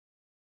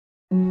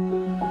I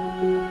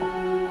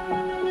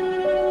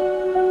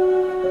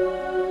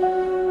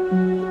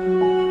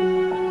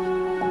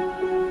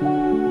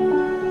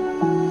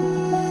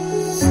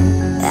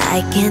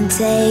can't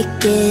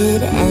take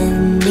it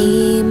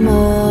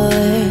anymore.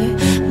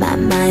 My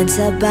mind's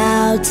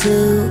about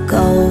to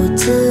go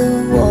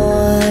to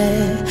war.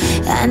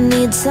 I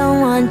need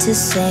someone to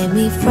save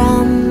me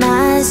from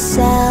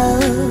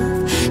myself,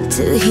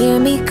 to hear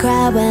me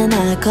cry when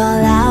I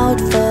call out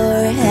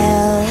for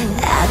help.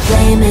 I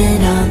blame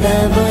it on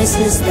the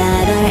voices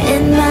that are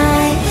in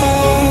my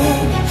head,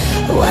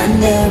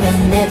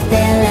 wondering if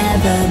they'll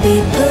ever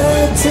be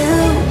put to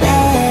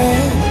bed.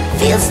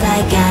 Feels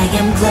like I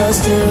am close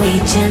to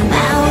reaching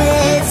my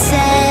wit's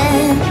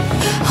end,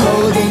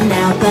 holding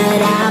out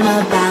but I'm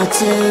about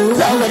to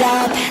blow it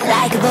up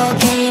like a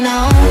volcano.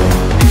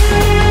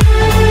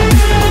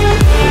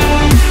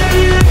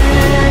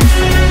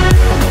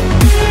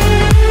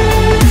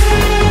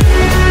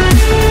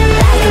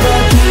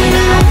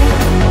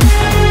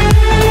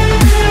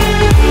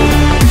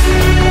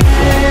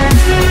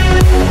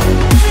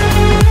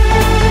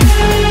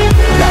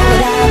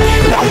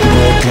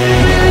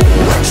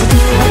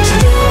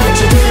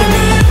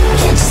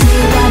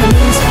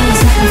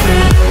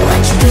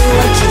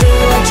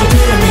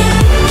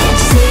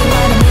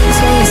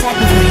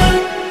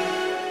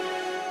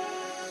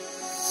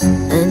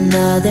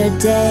 Another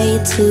day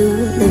to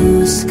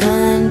lose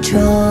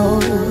control.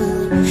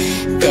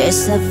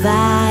 There's a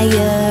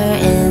fire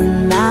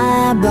in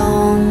my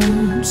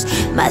bones.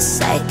 My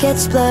sight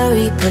gets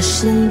blurry,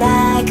 pushing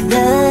back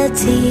the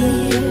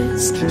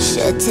tears.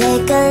 Should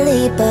take a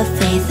leap of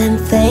faith and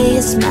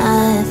face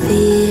my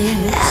fear.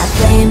 I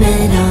blame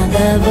it on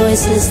the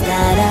voices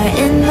that are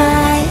in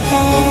my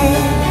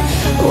head,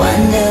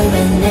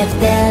 wondering if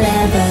they'll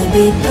ever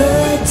be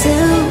put to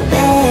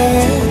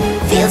bed.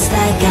 Feels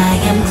like I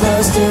am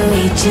close to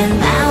reaching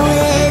my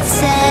wit's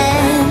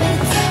end,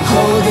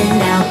 holding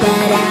out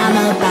but I'm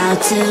about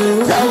to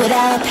blow it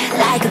up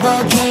like a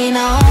volcano.